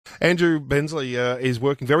Andrew Bensley is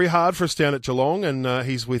working very hard for us down at Geelong, and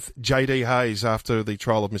he's with JD Hayes after the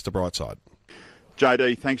trial of Mr. Brightside.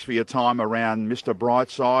 JD, thanks for your time around Mr.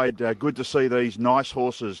 Brightside. Good to see these nice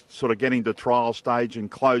horses sort of getting to trial stage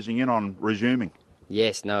and closing in on resuming.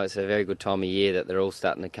 Yes, no, it's a very good time of year that they're all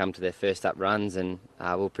starting to come to their first up runs, and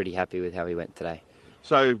we're pretty happy with how he went today.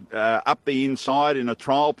 So up the inside in a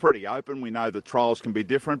trial, pretty open. We know that trials can be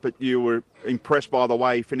different, but you were impressed by the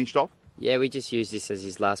way he finished off? Yeah, we just used this as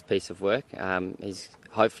his last piece of work. He's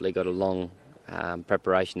hopefully got a long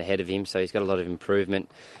preparation ahead of him, so he's got a lot of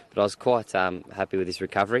improvement. But I was quite happy with his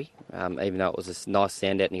recovery. Even though it was a nice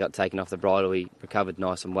stand out and he got taken off the bridle, he recovered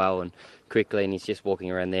nice and well and quickly, and he's just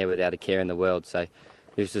walking around there without a care in the world. So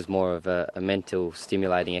this was more of a mental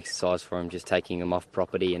stimulating exercise for him, just taking him off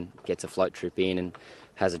property, and gets a float trip in and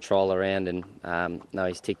has a trial around, and no,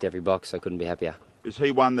 he's ticked every box, so I couldn't be happier. Is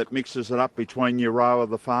he one that mixes it up between Euroa,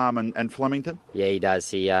 the farm, and Flemington? Yeah, he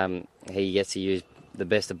does. He gets to use the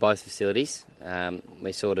best of both facilities.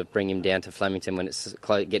 We sort of bring him down to Flemington when it's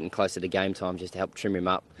getting closer to game time, just to help trim him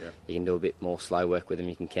up. Yeah. You can do a bit more slow work with him.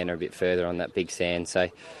 You can canter a bit further on that big sand. So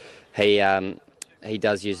he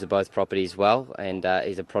does use the both properties well, and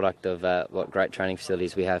he's a product of what great training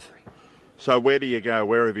facilities we have. So where do you go?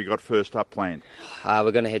 Where have you got first up planned?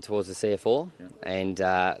 We're going to head towards the CF4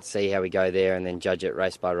 and see how we go there, and then judge it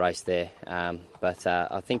race by race there. But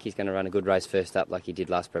I think he's going to run a good race first up like he did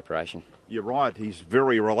last preparation. You're right. He's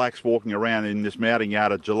very relaxed walking around in this mounting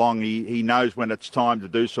yard at Geelong. He knows when it's time to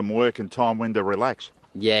do some work and time when to relax.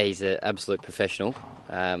 Yeah, he's an absolute professional.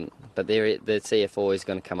 But the CF4 is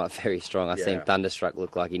going to come up very strong. I've seen Thunderstruck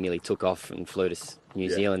look like he nearly took off and flew to New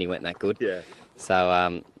Zealand. He went that good. Yeah.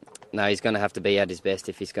 So... no, he's going to have to be at his best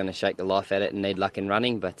if he's going to shake the life at it and need luck in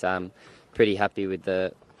running, but pretty happy with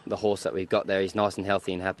the horse that we've got there. He's nice and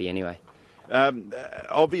healthy and happy anyway.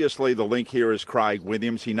 Obviously, the link here is Craig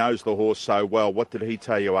Williams. He knows the horse so well. What did he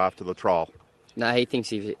tell you after the trial? No, he thinks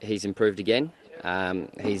he's improved again.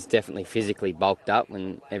 He's definitely physically bulked up.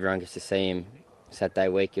 When everyone gets to see him Saturday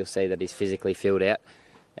week, you'll see that he's physically filled out.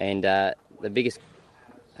 And the biggest...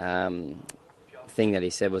 thing that he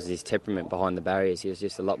said was his temperament behind the barriers. He was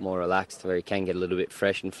just a lot more relaxed, where he can get a little bit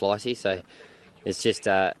fresh and flighty. So it's just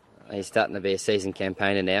he's starting to be a seasoned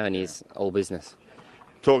campaigner now, and he's all business.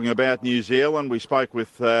 Talking about New Zealand, we spoke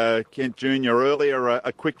with Kent Jr. earlier.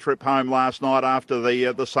 A quick trip home last night after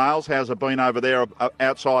the sales. How's it been over there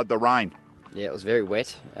outside the rain? Yeah, it was very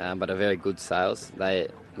wet, but a very good sales.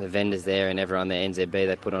 The vendors there and everyone there, NZB,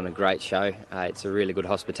 they put on a great show. It's a really good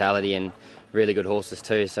hospitality and really good horses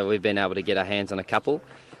too, so we've been able to get our hands on a couple.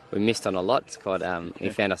 We missed on a lot. It's quite, we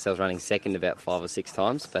found ourselves running second about 5 or 6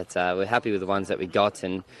 times, but we're happy with the ones that we got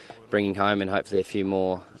and bringing home, and hopefully a few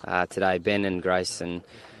more today. Ben and Grace and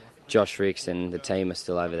Josh Ricks and the team are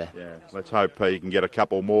still over there. Yeah, let's hope you can get a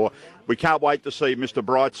couple more. We can't wait to see Mr.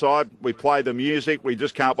 Brightside. We play the music. We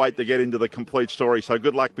just can't wait to get into the complete story. So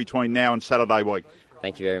good luck between now and Saturday week.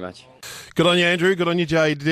 Thank you very much. Good on you, Andrew. Good on you, JD.